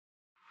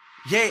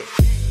Yeah,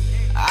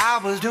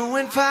 I was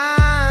doing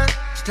fine.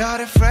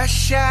 Started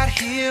fresh out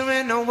here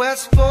in the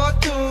West for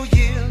 2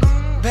 years.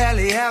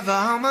 Barely ever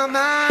on my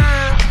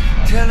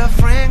mind. Till a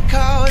friend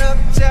called up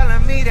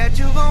telling me that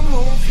you gon'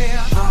 move here.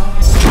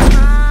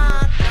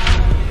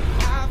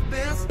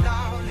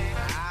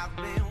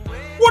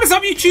 What is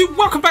up, YouTube?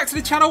 Welcome back to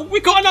the channel.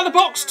 We've got another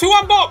box to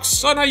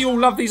unbox. I know you all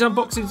love these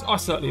unboxings. I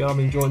certainly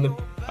am enjoying them.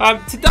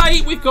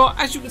 Today we've got,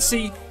 as you can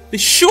see, the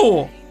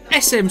Shure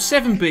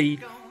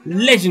Sm7B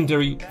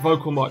legendary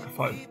vocal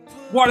microphone.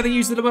 Why do they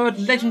use the word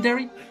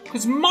legendary?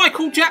 Because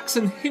Michael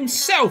Jackson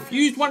himself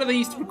used one of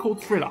these to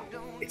record Thriller.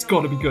 It's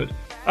got to be good.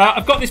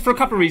 I've got this for a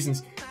couple of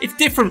reasons. It's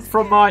different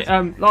from my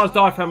large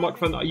diaphragm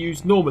microphone that I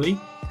use normally,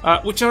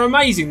 which are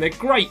amazing. They're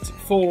great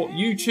for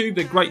YouTube,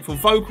 they're great for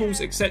vocals,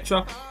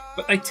 etc.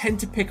 But they tend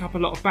to pick up a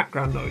lot of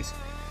background noise.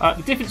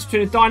 The difference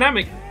between a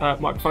dynamic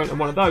microphone and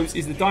one of those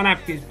is the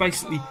dynamic is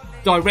basically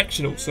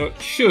directional, so it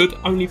should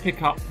only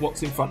pick up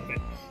what's in front of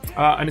it.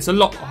 And it's a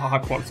lot higher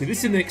quality. This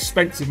is an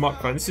expensive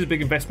microphone. This is a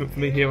big investment for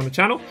me here on the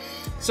channel.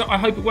 So I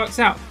hope it works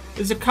out.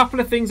 There's a couple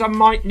of things I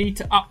might need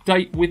to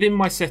update within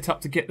my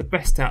setup to get the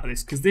best out of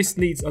this, because this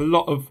needs a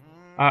lot of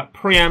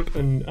preamp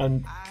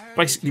and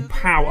basically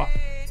power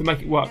to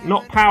make it work.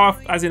 Not power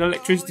as in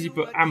electricity,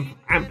 but amp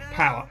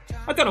power.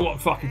 I don't know what I'm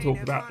fucking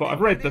talking about, but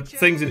I've read the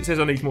things and it says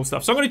I need more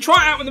stuff. So I'm going to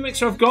try it out with the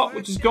mixer I've got,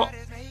 which has got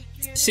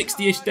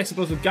 60-ish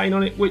decibels of gain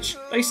on it, which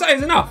they say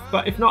is enough.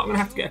 But if not, I'm going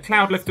to have to get a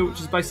cloud lifter, which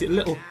is basically a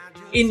little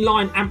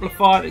inline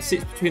amplifier that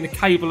sits between the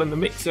cable and the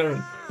mixer,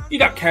 and you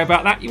don't care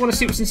about that. You want to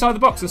see what's inside the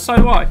box, and so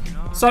do I.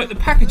 So the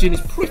packaging is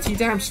pretty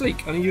damn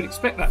sleek, and you'd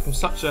expect that from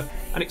such an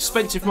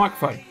expensive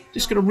microphone.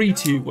 Just going to read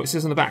to you what it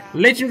says on the back.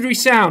 Legendary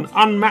sound,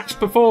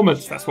 unmatched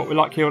performance. That's what we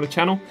like here on the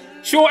channel.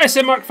 Shure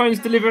SM microphones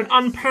deliver an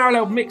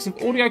unparalleled mix of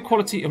audio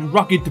quality and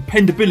rugged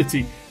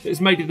dependability that has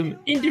made them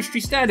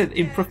industry standard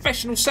in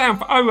professional sound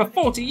for over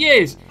 40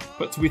 years.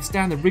 But to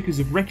withstand the rigours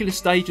of regular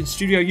stage and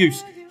studio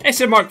use,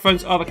 SM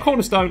microphones are the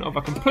cornerstone of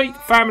a complete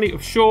family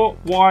of Shure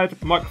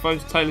wired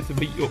microphones tailored to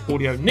meet your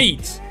audio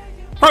needs.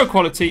 Pro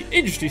quality,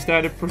 industry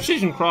standard,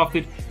 precision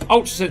crafted,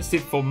 ultra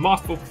sensitive for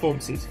masterful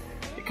performances.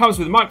 It comes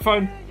with a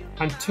microphone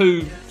and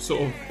two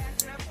sort of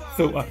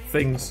filter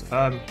things.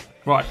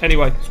 Right,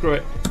 anyway, screw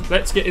it.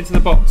 Let's get into the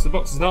box. The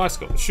box is nice,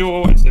 got the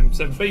Shure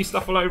Sm7B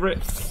stuff all over it.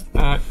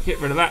 Get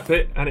rid of that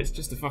bit, and it's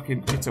just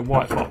it's a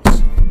white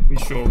box with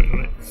Shure written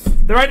on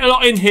it. There ain't a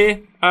lot in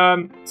here,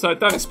 so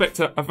don't expect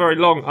a very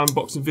long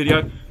unboxing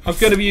video. I'm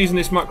going to be using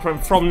this microphone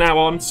from now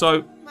on,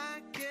 so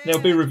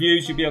there'll be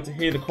reviews, you'll be able to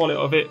hear the quality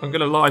of it. I'm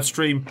going to live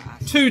stream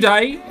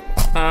today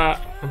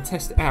and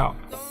test it out.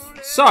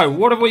 So,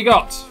 what have we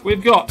got?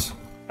 We've got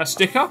a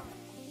sticker,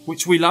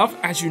 which we love,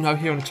 as you know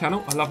here on the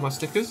channel. I love my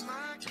stickers.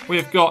 We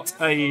have got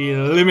a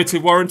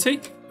limited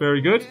warranty,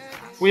 very good.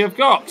 We have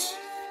got,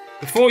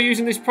 before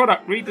using this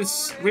product, read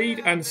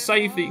and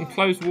save the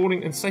enclosed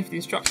warning and safety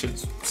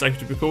instructions.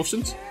 Safety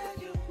precautions.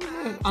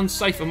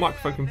 Unsafe a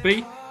microphone can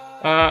be.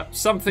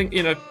 Something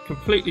in a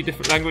completely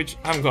different language.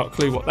 I haven't got a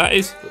clue what that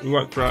is, but we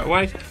won't throw it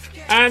away.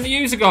 And the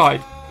user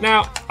guide.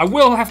 Now, I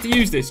will have to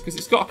use this because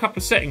it's got a couple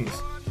of settings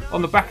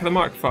on the back of the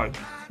microphone.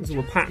 There's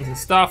all the patterns and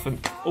stuff and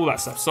all that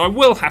stuff. So I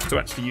will have to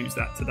actually use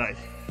that today.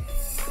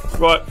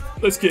 Right,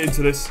 let's get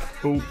into this.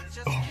 Oh my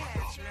god.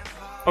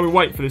 I've been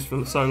waiting for this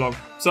for so long.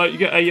 So you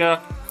get a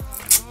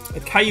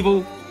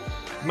cable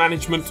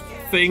management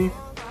thing.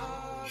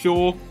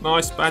 Sure,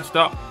 nice, badged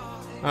up.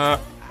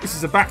 This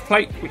is a back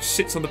plate which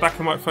sits on the back of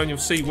the microphone. You'll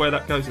see where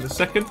that goes in a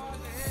second.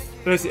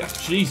 There's the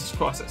Jesus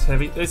Christ, that's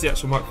heavy. There's the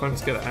actual microphone.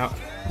 Let's get it out.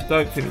 I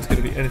don't think there's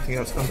going to be anything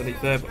else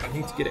underneath there, but I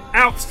need to get it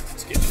out.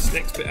 Let's get this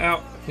next bit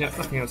out. Yeah,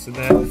 nothing else in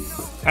there.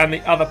 And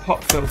the other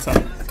pop filter.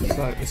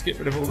 So let's get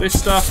rid of all this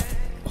stuff.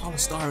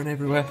 Polystyrene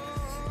everywhere.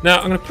 Now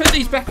I'm going to put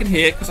these back in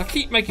here because I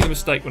keep making a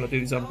mistake when I do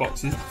these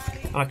unboxings.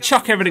 I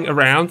chuck everything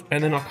around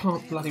and then I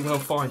can't bloody well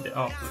find it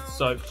afterwards.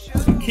 So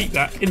I'm going to keep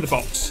that in the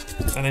box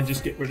and then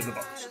just get rid of the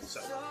box.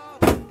 So.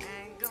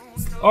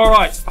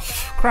 Alright,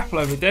 crap all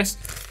over the desk.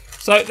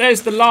 So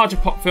there's the larger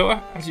pop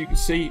filter, as you can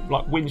see,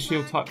 like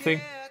windshield type thing.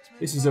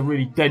 This is a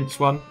really dense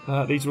one.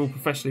 These are all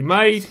professionally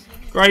made,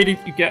 graded.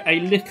 You get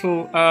a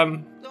little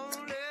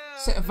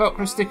set of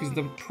Velcro stickers.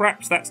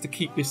 Perhaps that's to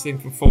keep this thing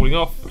from falling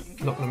off.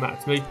 Not going to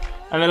matter to me.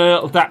 And then a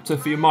little adapter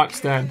for your mic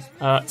stand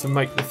to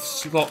make the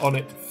slot on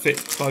it fit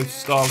both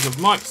styles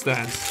of mic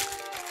stands.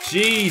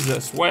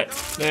 Jesus, wet.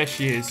 There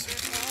she is.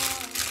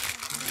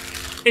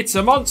 It's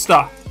a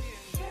monster.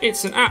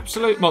 It's an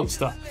absolute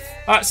monster.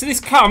 So this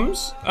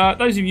comes.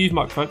 Those of you who use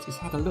microphones, it's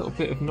had a little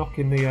bit of knock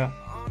in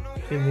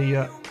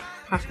the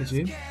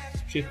packaging,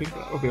 shipping.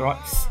 That will be alright.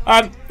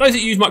 Those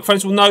that use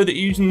microphones will know that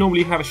you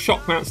normally have a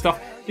shock mount stuff.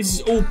 This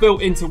is all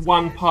built into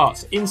one part.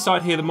 So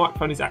inside here, the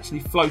microphone is actually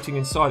floating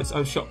inside its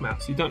own shock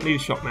mount, so you don't need a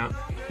shock mount.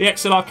 The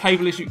XLR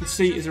cable, as you can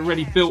see, is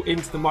already built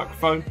into the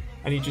microphone,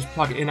 and you just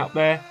plug it in up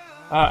there,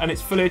 and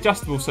it's fully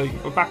adjustable, so you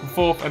can go back and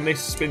forth, and this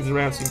spins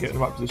around so you can get in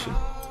the right position.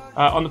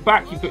 On the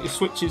back, you've got your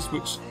switches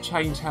which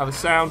change how the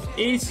sound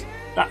is.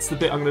 That's the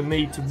bit I'm going to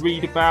need to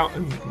read about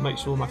and make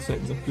sure my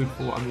settings are good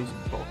for what I'm using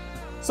it for.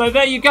 So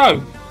there you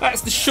go.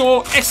 That's the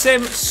Shure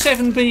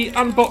Sm7B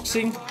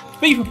unboxing.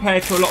 Be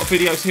prepared for a lot of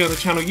videos here on the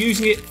channel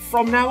using it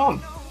from now on.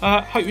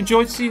 Hope you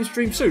enjoyed. See you in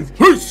stream soon.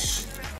 Peace!